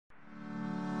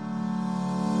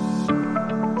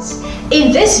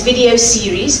In this video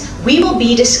series, we will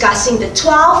be discussing the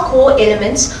 12 core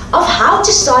elements of how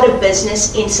to start a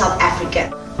business in South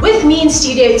Africa. With me in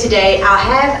studio today, I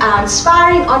have our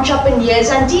inspiring entrepreneur,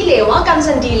 Zandile. Welcome,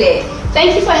 Zandile.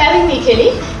 Thank you for having me, Kelly.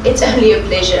 It's only a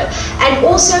pleasure. And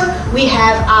also, we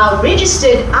have our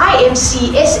registered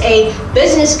IMCSA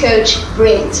Business Coach,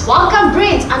 Brend. Welcome,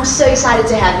 Brend. I'm so excited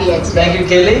to have you here today. Thank you,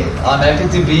 Kelly. I'm happy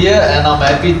to be here and I'm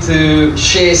happy to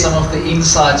share some of the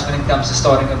insights when it comes to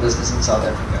starting a business in South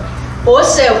Africa.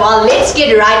 Awesome. Well, let's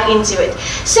get right into it.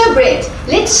 So, Brend,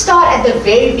 let's start at the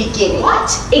very beginning. What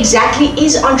exactly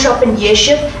is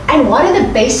entrepreneurship and what are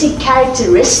the basic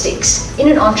characteristics in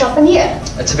an entrepreneur?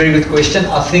 That's a very good question.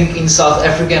 I think in South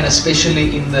Africa and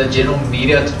especially in the general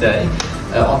media today,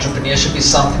 entrepreneurship is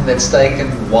something that's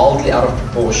taken wildly out of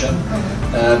proportion,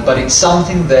 but it's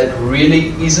something that really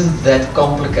isn't that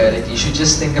complicated. You should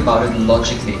just think about it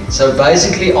logically. So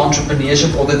basically,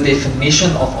 entrepreneurship, or the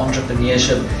definition of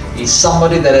entrepreneurship, is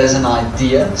somebody that has an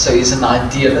idea, so he's an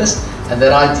idealist, and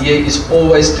that idea is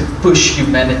always to push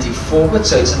humanity forward,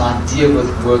 so it's an idea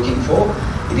worth working for.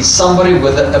 It is somebody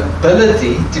with the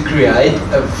ability to create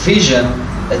a vision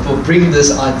that will bring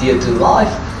this idea to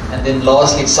life. And then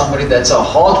lastly, it's somebody that's a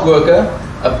hard worker,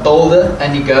 a builder,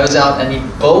 and he goes out and he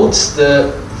builds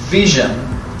the vision,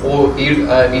 or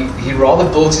he rather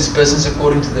builds his business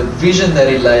according to the vision that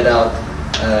he laid out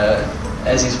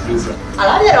as his blueprint. I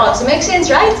love that answer. Makes sense,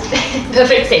 right?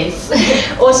 Perfect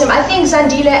sense. Awesome. I think,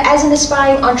 Zandile, as an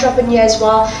aspiring entrepreneur as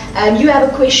well, you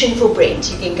have a question for Brend.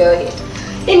 You can go ahead.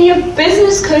 In your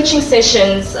business coaching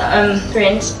sessions,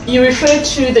 Brend, you refer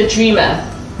to the dreamer,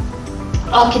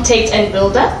 architect and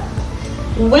builder,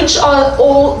 which are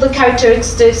all the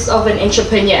characteristics of an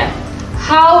entrepreneur.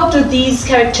 How do these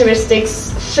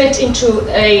characteristics fit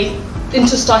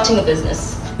into starting a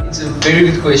business? It's a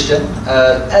very good question.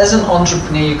 As an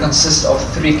entrepreneur, you consist of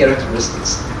three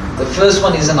characteristics. The first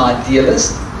one is an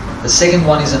idealist, the second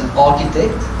one is an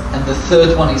architect, and the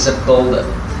third one is a builder.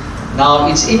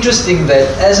 Now, it's interesting that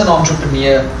as an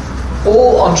entrepreneur,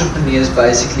 all entrepreneurs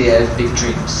basically have big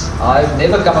dreams. I've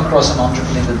never come across an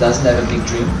entrepreneur that doesn't have a big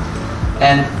dream.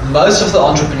 And most of the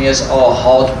entrepreneurs are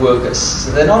hard workers,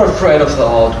 so they're not afraid of the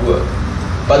hard work.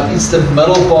 But it's the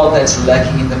middle part that's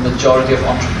lacking in the majority of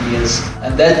entrepreneurs,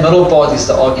 and that middle part is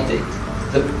the architect.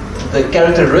 The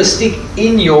characteristic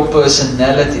in your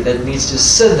personality that needs to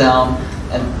sit down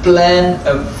and plan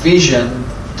a vision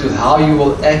to how you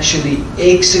will actually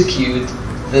execute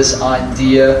this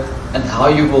idea and how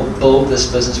you will build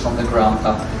this business from the ground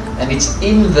up. And it's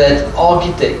in that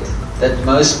architect that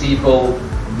most people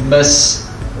miss,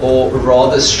 or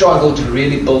rather struggle to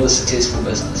really build a successful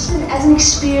business. As an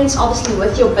experience, obviously,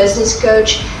 with your business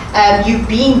coach, you've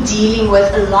been dealing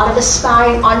with a lot of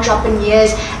aspiring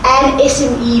entrepreneurs and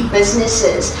SME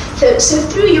businesses. So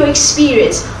through your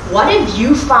experience, what have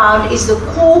you found is the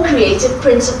core creative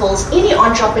principles any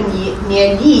entrepreneur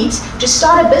needs to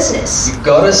start a business? You've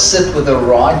got to sit with the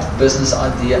right business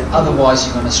idea, otherwise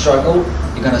you're going to struggle.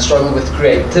 You're going to struggle with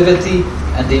creativity,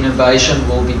 and the innovation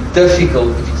will be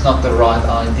difficult if it's not the right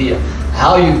idea.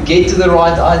 How you get to the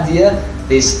right idea,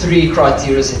 there's three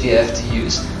criteria that you have to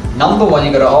use. Number one,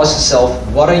 you've got to ask yourself,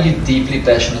 what are you deeply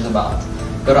passionate about?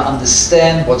 You've got to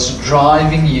understand what's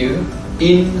driving you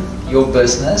in your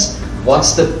business.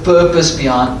 What's the purpose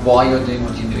behind why you're doing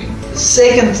what you're doing? The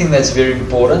second thing that's very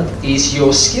important is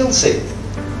your skill set.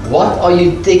 What are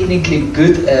you technically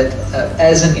good at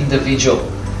as an individual?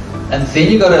 And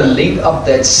then you got to link up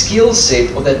that skill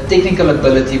set or that technical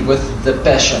ability with the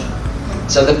passion.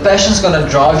 So the passion is going to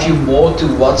drive you more to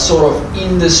what sort of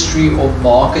industry or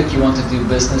market you want to do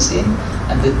business in,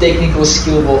 and the technical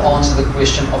skill will answer the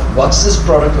question of what's this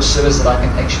product or service that I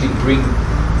can actually bring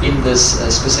in this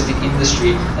specific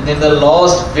industry. And then the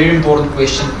last very important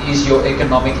question is your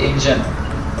economic engine.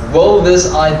 Will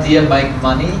this idea make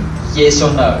money? Yes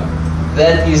or no?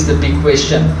 That is the big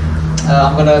question.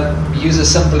 I'm going to use a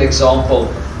simple example.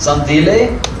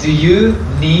 Zandile, do you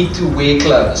need to wear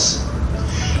clothes?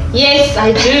 Yes,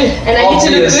 I do, and I need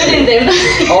to look good in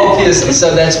them. Obviously,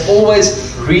 so that's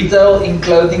always, retail in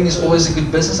clothing is always a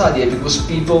good business idea because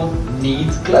people need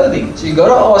clothing. So you got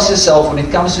to ask yourself, when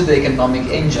it comes to the economic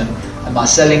engine, am I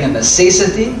selling a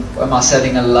necessity or am I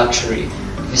selling a luxury?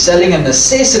 If you're selling a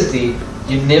necessity,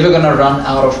 you're never going to run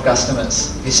out of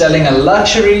customers. If you're selling a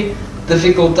luxury,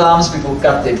 difficult times, people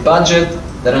cut their budget,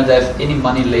 they don't have any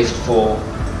money left for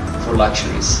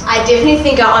luxuries. I definitely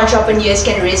think our entrepreneurs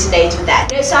can resonate with that.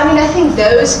 So I think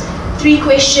those three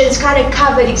questions kind of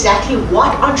covered exactly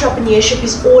what entrepreneurship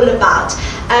is all about.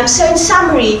 So in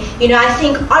summary, I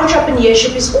think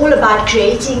entrepreneurship is all about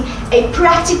creating a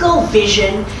practical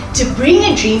vision to bring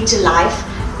a dream to life,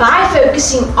 by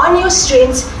focusing on your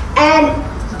strengths and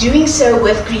doing so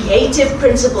with creative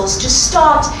principles to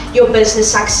start your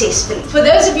business successfully. For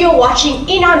those of you who are watching,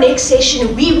 in our next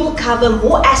session, we will cover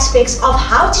more aspects of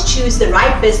how to choose the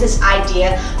right business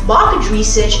idea, market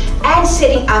research, and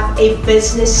setting up a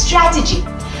business strategy.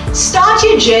 Start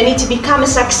your journey to become a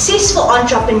successful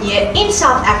entrepreneur in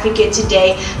South Africa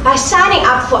today by signing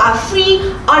up for our free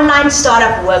online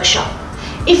startup workshop.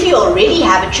 If you already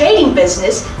have a trading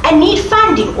business and need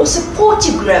funding or support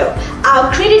to grow, our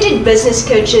accredited business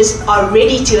coaches are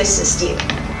ready to assist you.